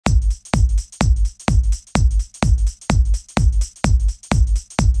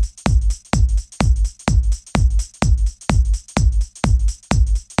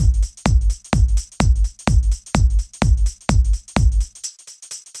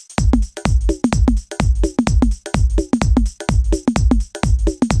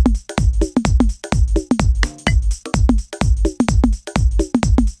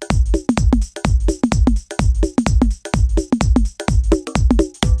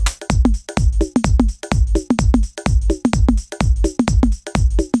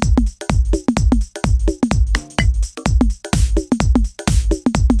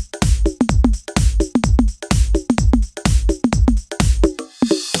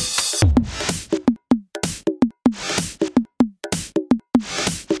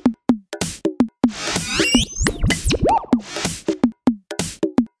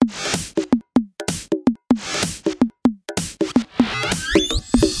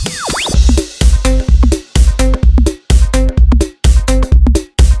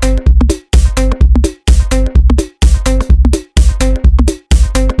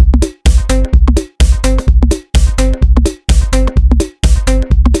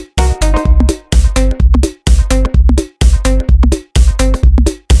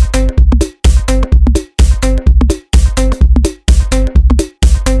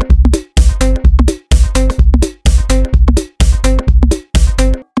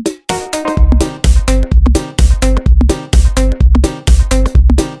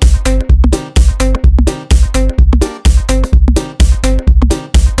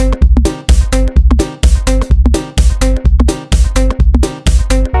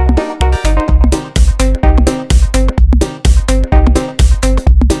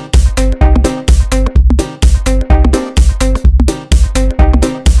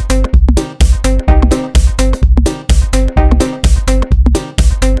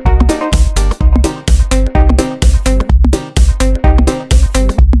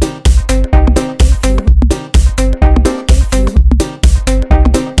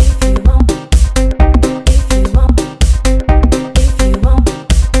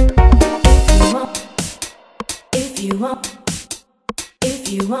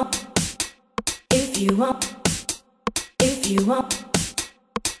want, if you want, if you want,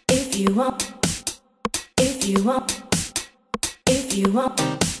 if you want, if you want, if you want,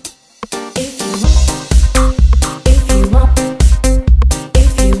 if you want, if you want,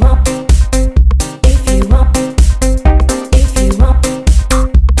 if you want, if you want, if you want, if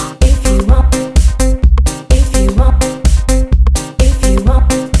you want, if you want, if you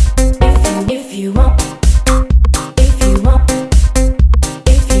want, if you want.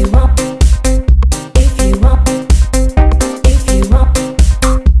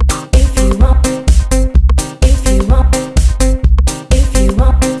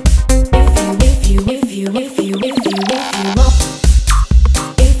 If you